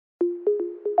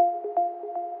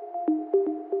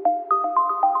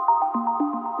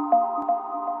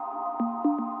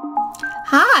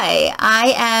Hi,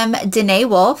 I am Denai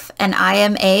Wolfe and I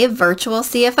am a virtual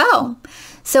CFO.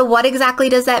 So what exactly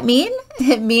does that mean?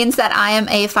 It means that I am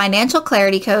a financial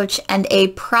clarity coach and a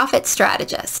profit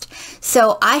strategist.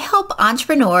 So I help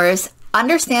entrepreneurs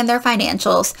understand their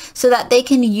financials so that they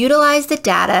can utilize the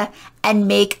data and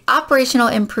make operational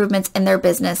improvements in their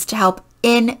business to help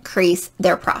increase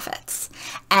their profits.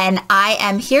 And I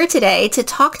am here today to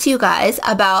talk to you guys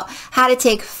about how to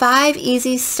take 5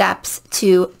 easy steps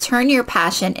to turn your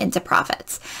passion into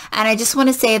profits. And I just want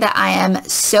to say that I am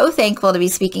so thankful to be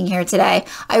speaking here today.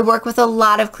 I work with a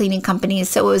lot of cleaning companies,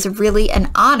 so it was really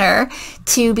an honor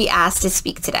to be asked to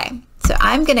speak today. So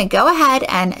I'm going to go ahead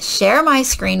and share my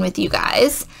screen with you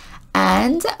guys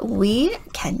and we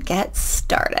can get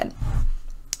started.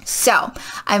 So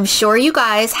I'm sure you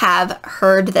guys have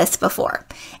heard this before.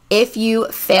 If you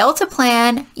fail to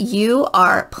plan, you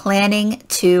are planning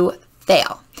to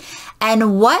fail.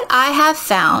 And what I have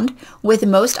found with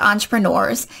most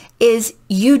entrepreneurs is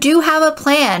you do have a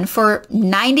plan for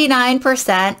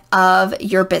 99% of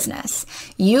your business.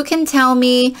 You can tell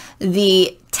me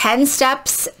the 10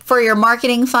 steps for your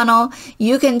marketing funnel.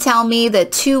 You can tell me the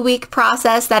 2-week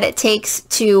process that it takes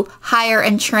to hire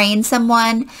and train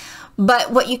someone.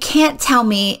 But what you can't tell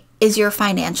me is your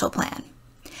financial plan.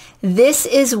 This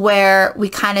is where we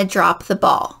kind of drop the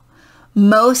ball.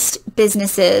 Most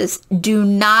businesses do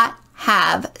not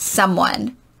have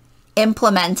someone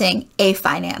implementing a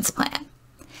finance plan.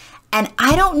 And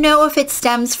I don't know if it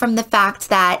stems from the fact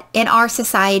that in our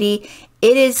society,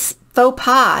 it is faux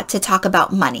pas to talk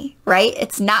about money, right?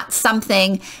 It's not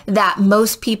something that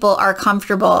most people are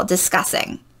comfortable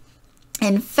discussing.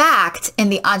 In fact, in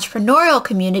the entrepreneurial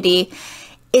community,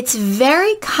 it's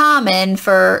very common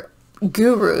for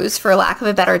gurus, for lack of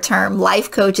a better term, life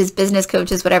coaches, business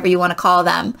coaches, whatever you want to call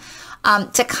them,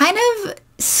 to kind of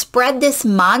spread this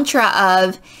mantra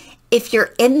of, if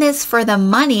you're in this for the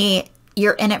money,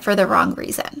 you're in it for the wrong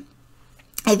reason.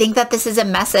 I think that this is a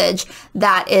message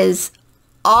that is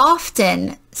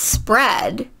often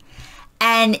spread,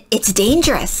 and it's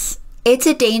dangerous. It's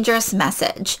a dangerous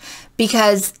message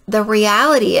because the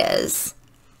reality is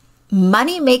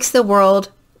money makes the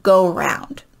world go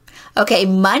round. Okay,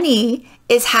 money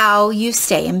is how you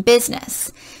stay in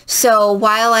business. So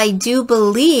while I do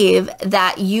believe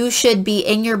that you should be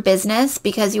in your business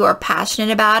because you are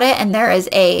passionate about it and there is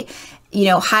a,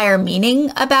 higher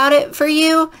meaning about it for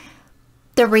you,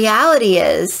 the reality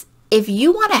is if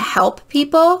you want to help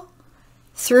people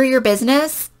through your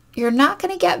business, you're not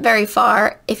going to get very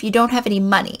far if you don't have any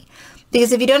money.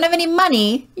 Because if you don't have any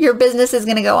money, your business is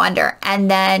going to go under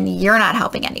and then you're not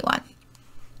helping anyone.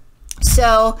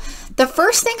 So the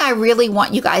first thing I really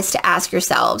want you guys to ask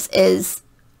yourselves is,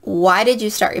 why did you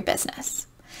start your business?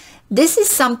 This is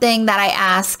something that I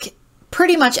ask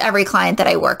pretty much every client that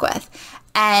I work with.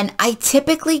 And I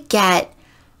typically get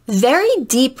very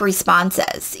deep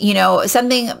responses,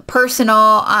 something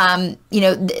personal.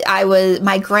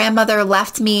 My grandmother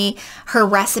left me her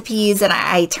recipes and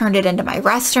I turned it into my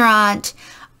restaurant.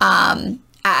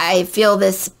 I feel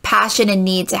this passion and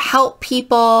need to help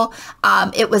people.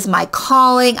 It was my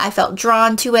calling. I felt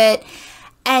drawn to it.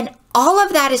 And all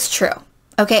of that is true.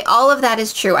 Okay, all of that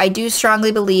is true. I do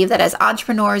strongly believe that as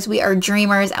entrepreneurs, we are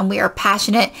dreamers and we are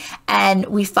passionate and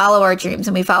we follow our dreams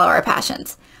and we follow our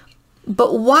passions.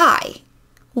 But why?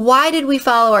 Why did we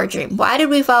follow our dream? Why did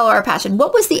we follow our passion?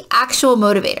 What was the actual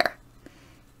motivator?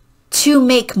 To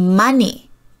make money.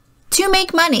 To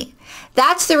make money.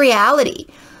 That's the reality.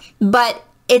 But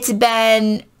it's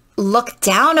been looked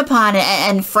down upon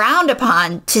and frowned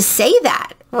upon to say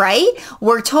that, right?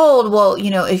 We're told, well,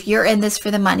 if you're in this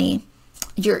for the money,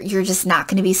 you're just not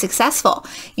going to be successful.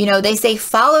 They say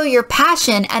follow your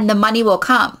passion and the money will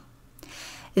come.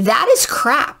 That is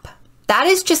crap. That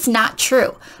is just not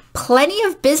true. Plenty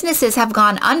of businesses have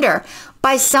gone under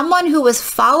by someone who was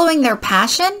following their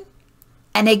passion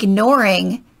and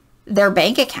ignoring their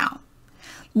bank account.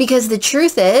 Because the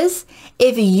truth is,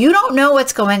 if you don't know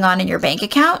what's going on in your bank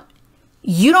account,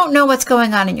 you don't know what's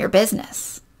going on in your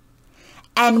business.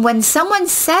 And when someone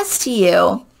says to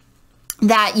you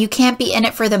that you can't be in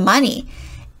it for the money,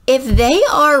 if they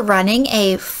are running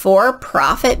a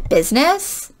for-profit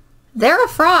business, they're a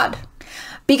fraud.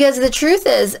 Because the truth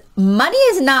is, money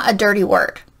is not a dirty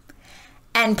word.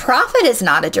 And profit is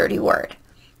not a dirty word.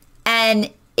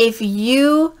 And if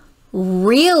you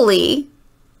really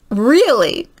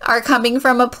are coming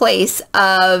from a place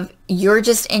of you're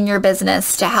just in your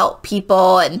business to help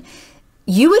people, and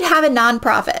you would have a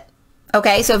nonprofit.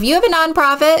 Okay, so if you have a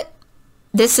nonprofit,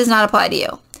 this does not apply to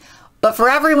you. But for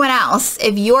everyone else,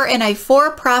 if you're in a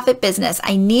for-profit business,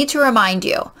 I need to remind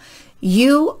you,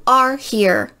 you are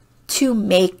here to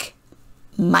make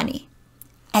money.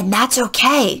 And that's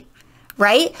okay,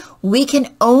 right? We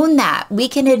can own that. We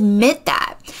can admit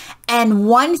that. And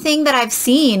one thing that I've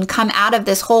seen come out of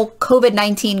this whole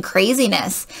COVID-19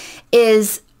 craziness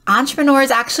is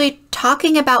entrepreneurs actually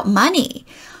talking about money.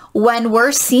 When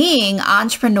we're seeing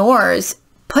entrepreneurs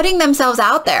putting themselves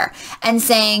out there and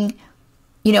saying,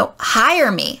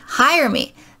 hire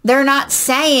me. They're not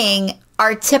saying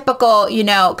our typical,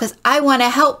 because I want to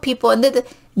help people. And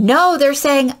no, they're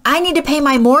saying, I need to pay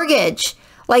my mortgage.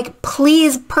 Like,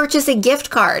 please purchase a gift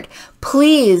card.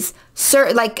 Please,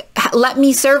 let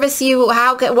me service you.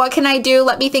 What can I do?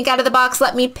 Let me think out of the box.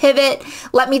 Let me pivot.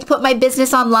 Let me put my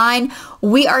business online.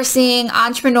 We are seeing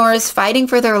entrepreneurs fighting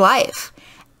for their life.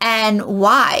 And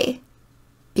why?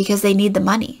 Because they need the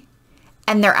money.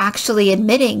 And they're actually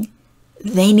admitting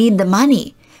they need the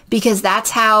money, because that's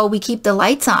how we keep the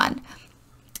lights on.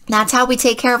 That's how we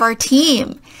take care of our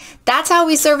team. That's how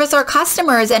we service our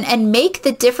customers and make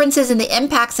the differences and the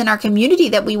impacts in our community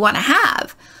that we want to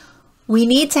have. We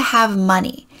need to have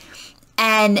money.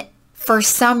 And for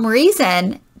some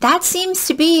reason, that seems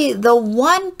to be the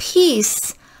one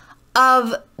piece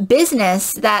of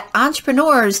business that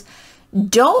entrepreneurs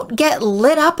don't get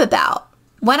lit up about.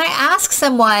 When I ask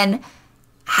someone,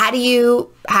 how do you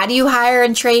hire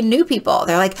and train new people?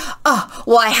 They're like, oh,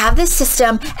 well, I have this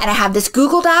system and I have this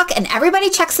Google Doc and everybody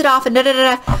checks it off and da da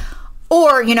da da.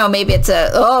 Or, maybe it's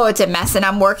a mess and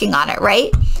I'm working on it,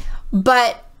 right?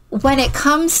 But when it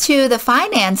comes to the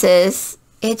finances,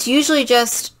 it's usually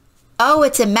just, oh,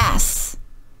 it's a mess.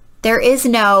 There is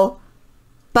no,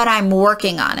 but I'm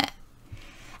working on it.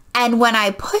 And when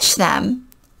I push them,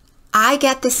 I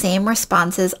get the same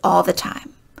responses all the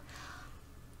time.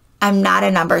 I'm not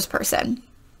a numbers person.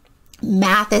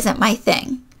 Math isn't my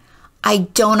thing. I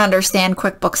don't understand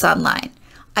QuickBooks Online.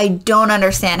 I don't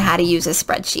understand how to use a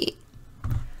spreadsheet.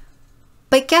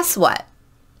 But guess what?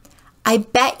 I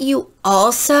bet you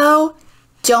also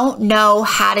don't know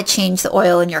how to change the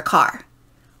oil in your car.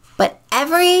 But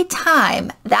every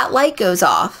time that light goes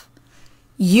off,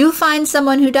 you find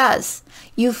someone who does.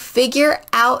 You figure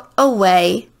out a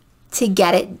way to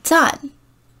get it done.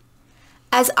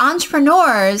 As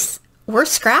entrepreneurs, we're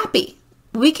scrappy.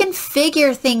 We can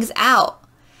figure things out.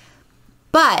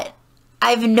 But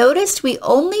I've noticed we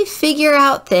only figure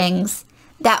out things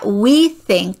that we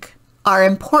think are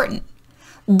important.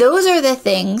 Those are the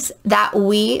things that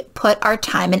we put our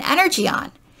time and energy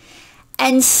on.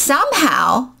 And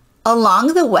somehow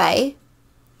along the way,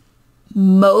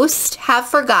 most have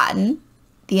forgotten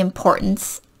the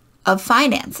importance of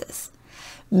finances.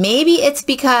 Maybe it's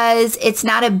because it's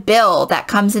not a bill that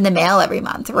comes in the mail every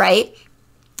month, right?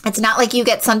 It's not like you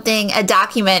get a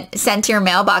document sent to your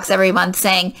mailbox every month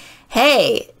saying,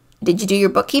 hey, did you do your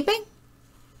bookkeeping?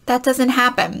 That doesn't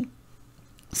happen.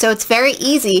 So it's very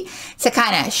easy to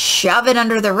kind of shove it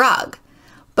under the rug.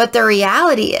 But the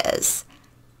reality is,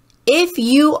 if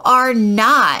you are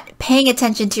not paying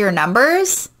attention to your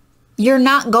numbers, you're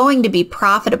not going to be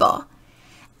profitable.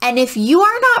 And if you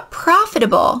are not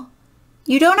profitable,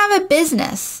 you don't have a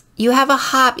business, you have a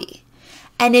hobby.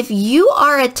 And if you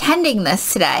are attending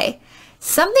this today,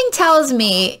 something tells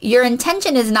me your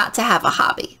intention is not to have a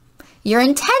hobby. Your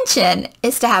intention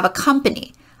is to have a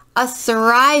company, a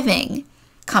thriving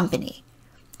company.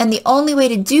 And the only way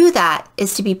to do that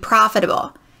is to be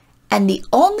profitable. And the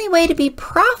only way to be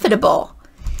profitable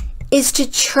is to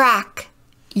track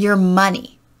your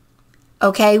money.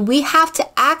 Okay? We have to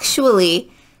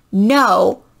actually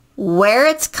know where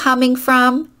it's coming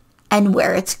from and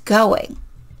where it's going.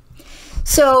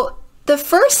 So the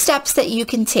first steps that you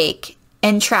can take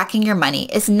in tracking your money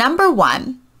is, number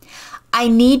one, I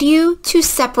need you to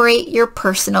separate your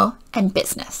personal and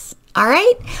business. All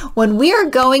right? When we are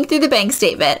going through the bank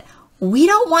statement, we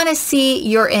don't want to see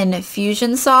your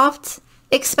Infusionsoft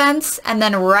expense and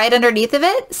then right underneath of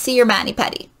it, see your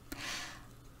mani-pedi.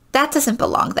 That doesn't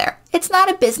belong there. It's not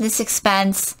a business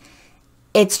expense.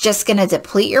 It's just going to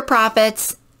deplete your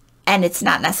profits, and it's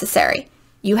not necessary.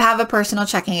 You have a personal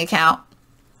checking account.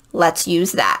 Let's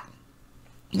use that.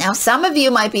 Now, some of you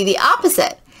might be the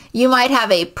opposite. You might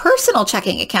have a personal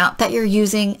checking account that you're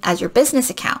using as your business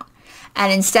account.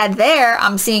 And instead there,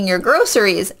 I'm seeing your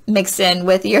groceries mixed in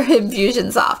with your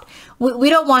Infusionsoft. We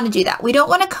don't want to do that. We don't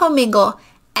want to commingle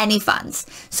any funds.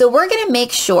 So we're going to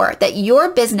make sure that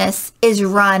your business is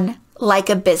run like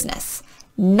a business,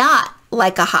 not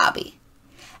like a hobby.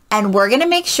 And we're going to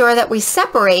make sure that we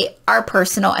separate our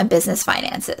personal and business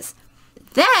finances.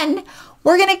 Then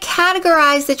We're going to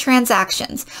categorize the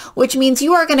transactions, which means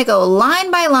you are going to go line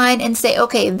by line and say,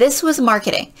 okay, this was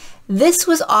marketing. This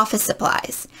was office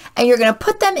supplies. And you're going to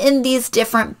put them in these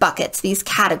different buckets, these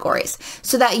categories,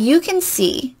 so that you can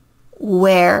see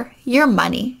where your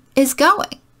money is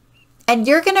going. And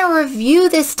you're going to review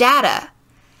this data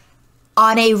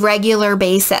on a regular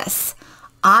basis.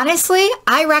 Honestly,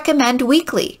 I recommend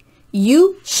weekly.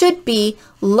 You should be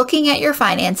looking at your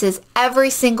finances every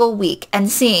single week and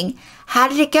seeing, how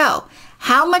did it go?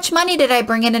 How much money did I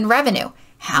bring in revenue?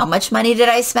 How much money did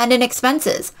I spend in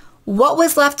expenses? What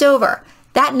was left over?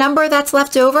 That number that's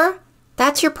left over,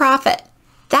 that's your profit.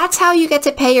 That's how you get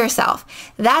to pay yourself.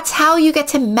 That's how you get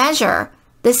to measure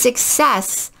the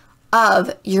success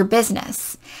of your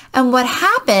business. And what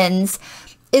happens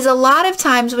is a lot of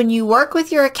times when you work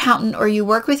with your accountant or you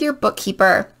work with your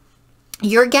bookkeeper,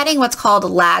 you're getting what's called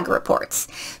lag reports.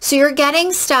 So you're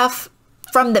getting stuff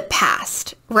from the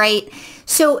past, right?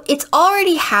 So it's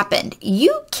already happened.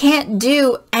 You can't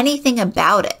do anything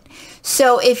about it.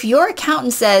 So if your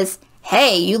accountant says,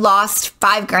 hey, you lost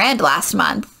 $5,000 last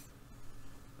month,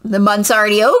 the month's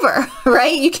already over,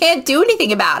 right? You can't do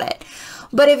anything about it.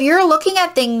 But if you're looking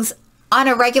at things on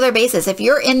a regular basis, if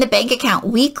you're in the bank account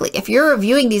weekly, if you're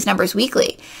reviewing these numbers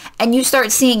weekly and you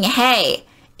start seeing, hey,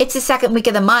 it's the second week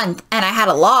of the month and I had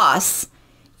a loss,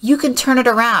 you can turn it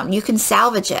around. You can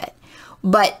salvage it.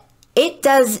 But it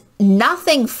does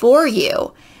nothing for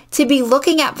you to be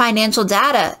looking at financial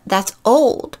data that's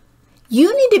old.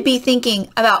 You need to be thinking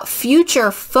about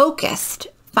future focused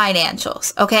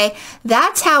financials, okay?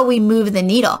 That's how we move the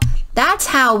needle. That's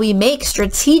how we make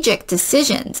strategic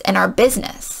decisions in our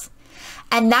business.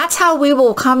 And that's how we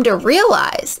will come to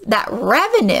realize that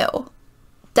revenue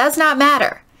does not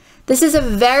matter. This is a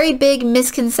very big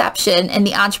misconception in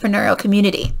the entrepreneurial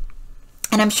community.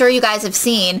 And I'm sure you guys have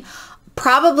seen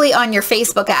probably on your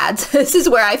Facebook ads. This is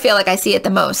where I feel like I see it the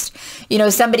most. You know,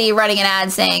 somebody running an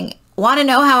ad saying, want to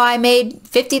know how I made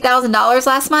 $50,000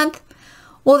 last month?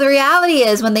 Well, the reality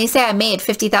is when they say I made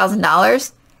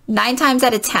 $50,000, 9 times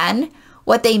out of 10,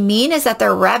 what they mean is that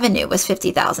their revenue was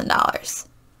 $50,000.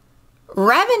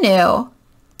 Revenue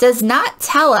does not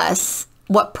tell us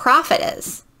what profit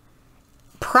is.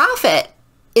 Profit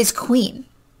is queen.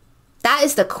 That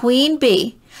is the queen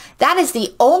bee. That is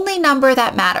the only number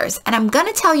that matters. And I'm going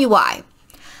to tell you why.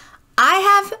 I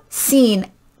have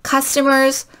seen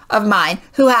customers of mine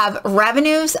who have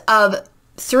revenues of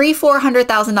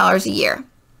 $300,000-$400,000 a year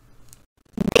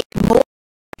make more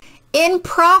in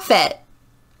profit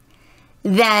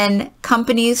than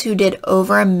companies who did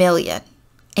over $1 million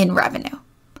in revenue.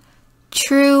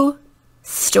 True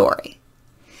story.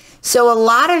 So a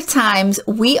lot of times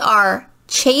we are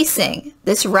chasing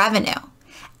this revenue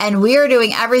and we are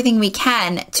doing everything we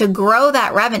can to grow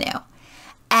that revenue.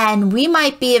 And we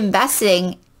might be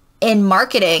investing in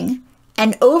marketing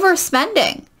and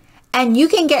overspending. And you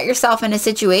can get yourself in a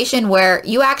situation where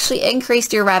you actually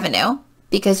increased your revenue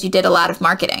because you did a lot of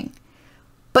marketing,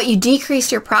 but you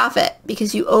decreased your profit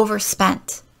because you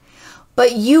overspent.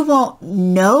 But you won't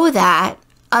know that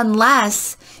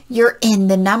unless you're in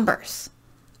the numbers.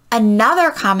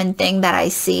 Another common thing that I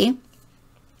see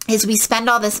is we spend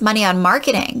all this money on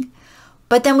marketing,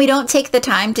 but then we don't take the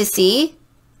time to see,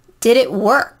 did it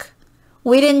work?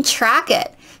 We didn't track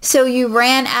it. So you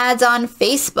ran ads on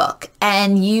Facebook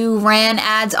and you ran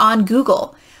ads on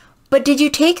Google, but did you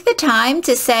take the time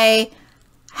to say,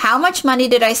 how much money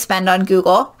did I spend on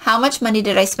Google? How much money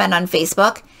did I spend on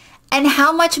Facebook? And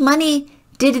how much money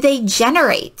did they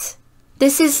generate?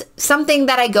 This is something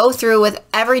that I go through with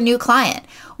every new client.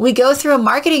 We go through a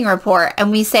marketing report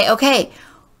and we say, okay,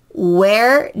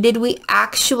 where did we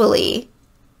actually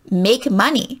make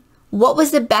money? What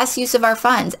was the best use of our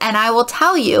funds? And I will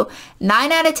tell you,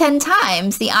 9 out of 10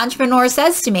 times, the entrepreneur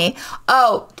says to me,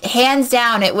 oh, hands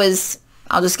down, it was,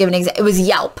 I'll just give an example, it was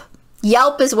Yelp.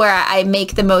 Yelp is where I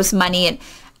make the most money.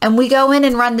 And we go in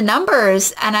and run the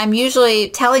numbers, and I'm usually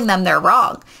telling them they're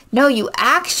wrong. No, you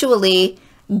actually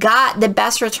got the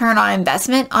best return on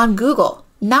investment on Google,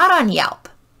 not on Yelp.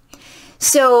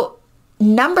 So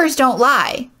numbers don't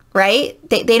lie, right?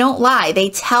 They don't lie. They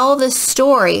tell the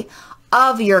story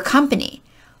of your company,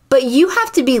 but you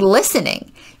have to be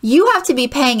listening. You have to be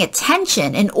paying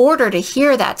attention in order to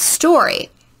hear that story.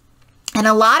 And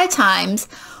a lot of times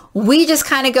we just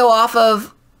kind of go off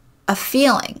of a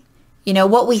feeling, you know,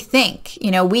 what we think.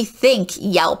 You know, we think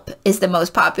Yelp is the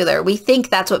most popular. We think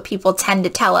that's what people tend to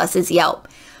tell us is Yelp.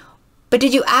 But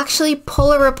did you actually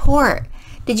pull a report?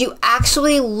 Did you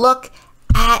actually look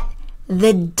at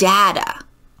the data?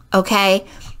 Okay?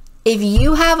 If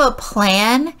you have a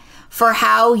plan for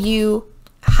how you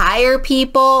hire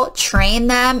people, train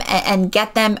them, and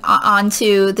get them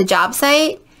onto the job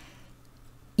site,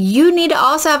 you need to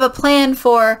also have a plan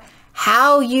for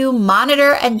how you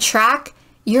monitor and track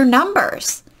your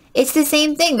numbers. It's the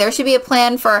same thing. There should be a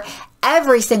plan for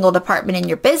every single department in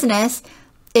your business.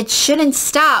 It shouldn't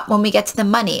stop when we get to the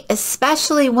money,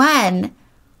 especially when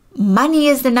money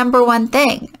is the number one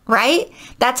thing, right?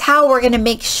 That's how we're going to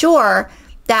make sure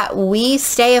that we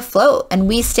stay afloat and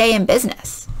we stay in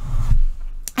business.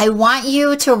 I want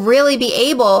you to really be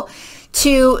able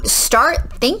to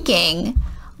start thinking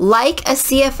like a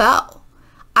CFO.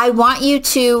 I want you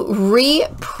to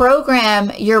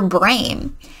reprogram your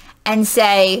brain and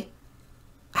say,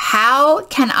 how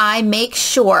can I make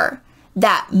sure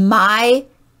that my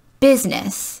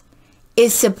business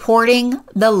is supporting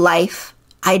the life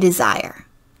I desire?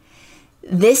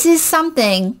 This is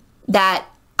something that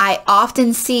I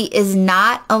often see is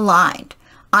not aligned.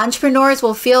 Entrepreneurs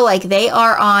will feel like they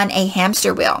are on a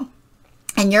hamster wheel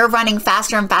and you're running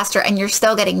faster and faster and you're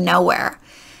still getting nowhere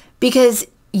because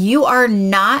you are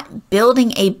not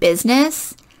building a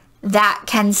business that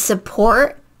can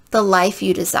support the life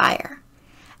you desire.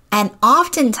 And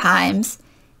oftentimes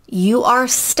you are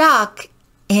stuck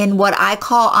in what I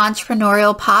call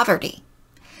entrepreneurial poverty.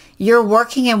 You're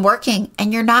working and working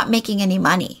and you're not making any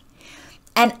money.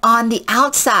 And on the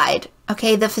outside,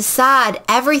 okay, the facade,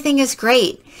 everything is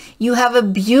great. You have a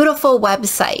beautiful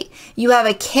website. You have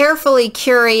a carefully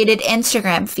curated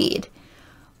Instagram feed.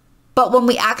 But when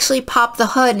we actually pop the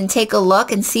hood and take a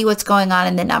look and see what's going on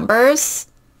in the numbers,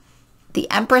 the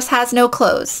Empress has no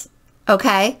clothes,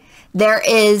 okay? There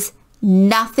is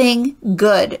nothing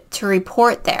good to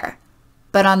report there.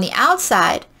 But on the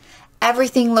outside,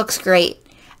 everything looks great.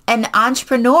 And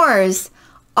entrepreneurs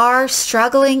are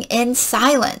struggling in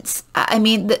silence. I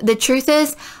mean, the truth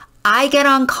is, I get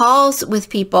on calls with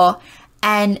people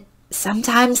and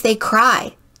sometimes they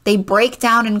cry. They break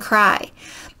down and cry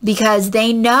because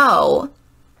they know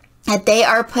that they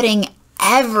are putting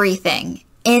everything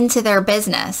into their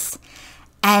business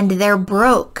and they're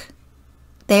broke.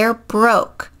 They're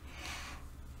broke.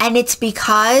 And it's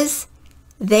because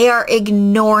they are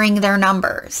ignoring their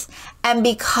numbers. And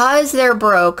because they're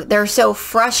broke, they're so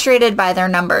frustrated by their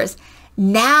numbers.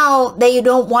 Now they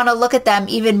don't want to look at them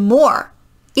even more.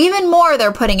 Even more,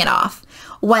 they're putting it off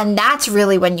when that's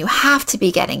really when you have to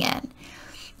be getting in.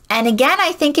 And again,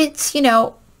 I think it's,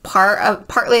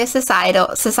 partly a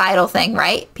societal thing,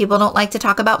 right? People don't like to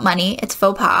talk about money. It's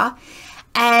faux pas.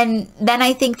 And then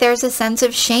I think there's a sense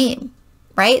of shame,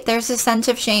 right? There's a sense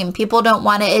of shame. People don't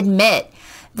want to admit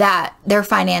that they're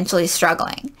financially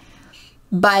struggling.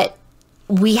 But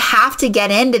we have to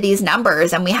get into these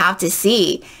numbers and we have to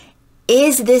see,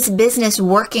 is this business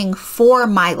working for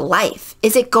my life?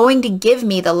 Is it going to give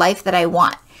me the life that I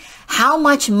want? How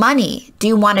much money do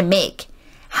you want to make?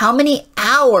 How many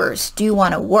hours do you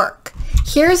want to work?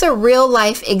 Here's a real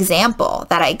life example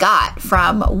that I got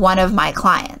from one of my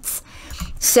clients.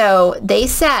 So they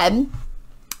said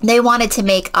they wanted to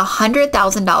make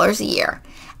 $100,000 a year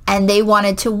and they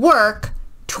wanted to work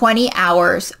 20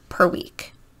 hours per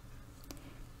week.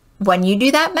 When you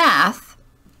do that math,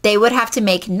 they would have to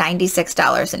make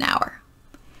 $96 an hour.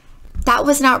 That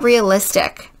was not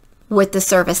realistic with the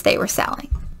service they were selling.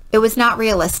 It was not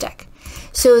realistic.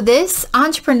 So this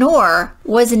entrepreneur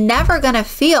was never going to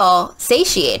feel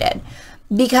satiated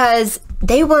because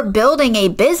they were building a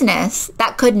business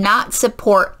that could not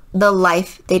support the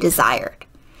life they desired.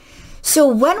 So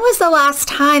when was the last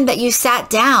time that you sat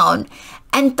down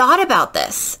and thought about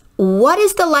this? What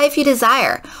is the life you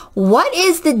desire? What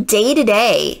is the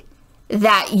day-to-day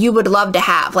that you would love to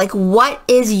have? Like, what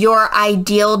is your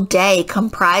ideal day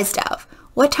comprised of?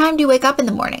 What time do you wake up in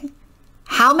the morning?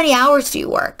 How many hours do you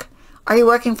work? Are you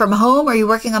working from home? Are you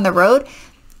working on the road?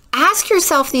 Ask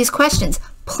yourself these questions.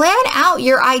 Plan out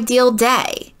your ideal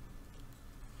day.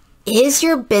 Is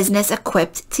your business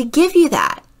equipped to give you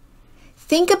that?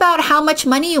 Think about how much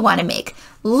money you want to make.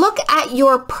 Look at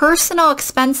your personal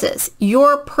expenses,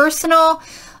 your personal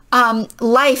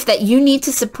life that you need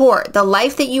to support, the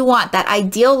life that you want, that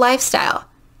ideal lifestyle.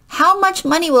 How much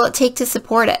money will it take to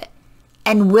support it?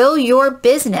 And will your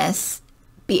business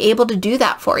be able to do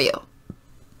that for you?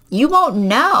 You won't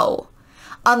know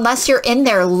unless you're in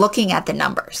there looking at the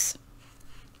numbers.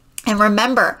 And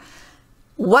remember,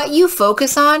 what you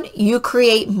focus on, you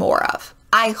create more of.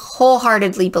 I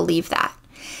wholeheartedly believe that.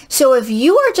 So if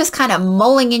you are just kind of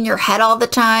mulling in your head all the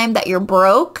time that you're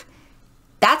broke,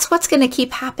 that's what's going to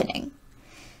keep happening.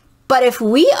 But if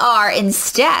we are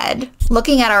instead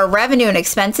looking at our revenue and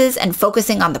expenses and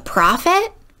focusing on the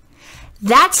profit,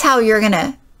 that's how you're going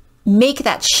to make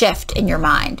that shift in your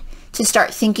mind to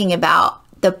start thinking about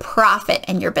the profit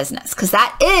in your business, because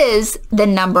that is the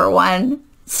number one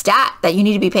stat that you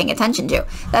need to be paying attention to.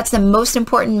 That's the most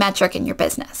important metric in your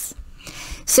business.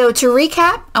 So to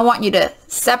recap, I want you to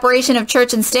separation of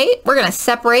church and state. We're going to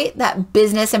separate that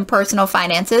business and personal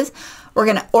finances. We're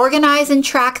going to organize and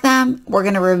track them. We're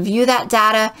going to review that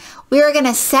data. We are going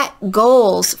to set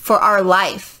goals for our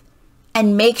life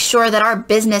and make sure that our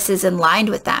business is in line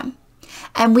with them.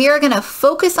 And we are going to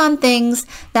focus on things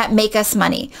that make us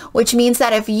money, which means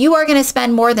that if you are going to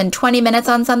spend more than 20 minutes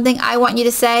on something, I want you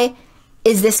to say,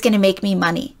 is this going to make me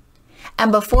money?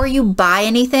 And before you buy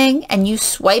anything and you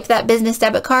swipe that business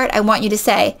debit card, I want you to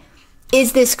say,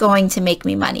 is this going to make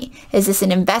me money? Is this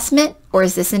an investment or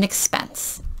is this an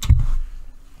expense?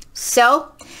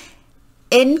 So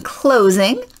in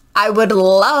closing, I would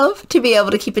love to be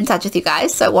able to keep in touch with you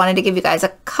guys. So I wanted to give you guys a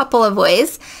couple of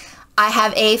ways. I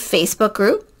have a Facebook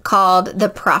group called The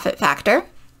Profit Factor.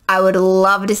 I would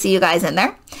love to see you guys in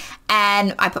there.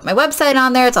 And I put my website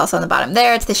on there. It's also on the bottom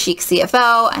there. It's the Chic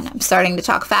CFO. And I'm starting to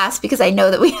talk fast because I know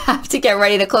that we have to get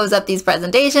ready to close up these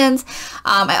presentations.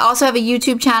 I also have a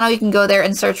YouTube channel. You can go there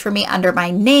and search for me under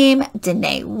my name,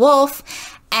 Denai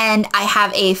Wolfe. And I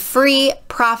have a free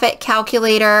profit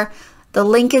calculator. The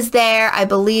link is there. I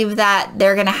believe that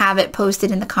they're going to have it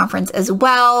posted in the conference as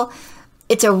well.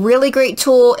 It's a really great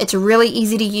tool. It's really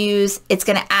easy to use. It's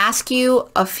going to ask you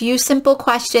a few simple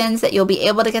questions that you'll be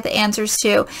able to get the answers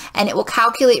to, and it will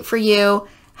calculate for you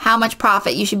how much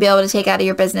profit you should be able to take out of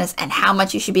your business and how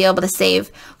much you should be able to save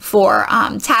for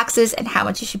taxes and how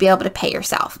much you should be able to pay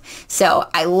yourself. So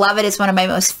I love it. It's one of my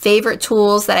most favorite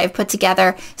tools that I've put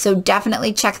together. So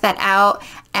definitely check that out.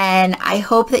 And I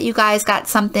hope that you guys got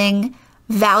something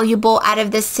valuable out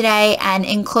of this today. And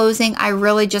in closing, I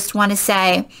really just want to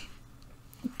say,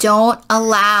 don't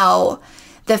allow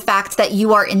the fact that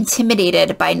you are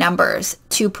intimidated by numbers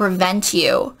to prevent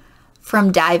you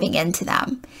from diving into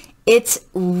them. It's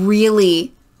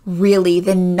really, really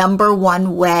the number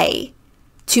one way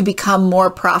to become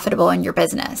more profitable in your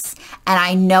business. And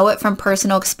I know it from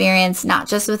personal experience, not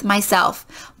just with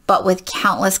myself, but with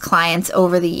countless clients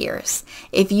over the years.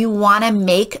 If you want to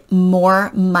make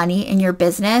more money in your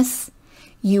business,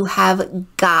 you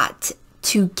have got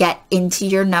to get into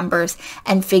your numbers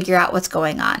and figure out what's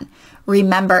going on.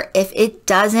 Remember, if it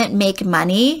doesn't make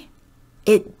money,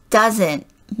 it doesn't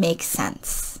make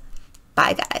sense.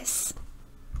 Bye, guys.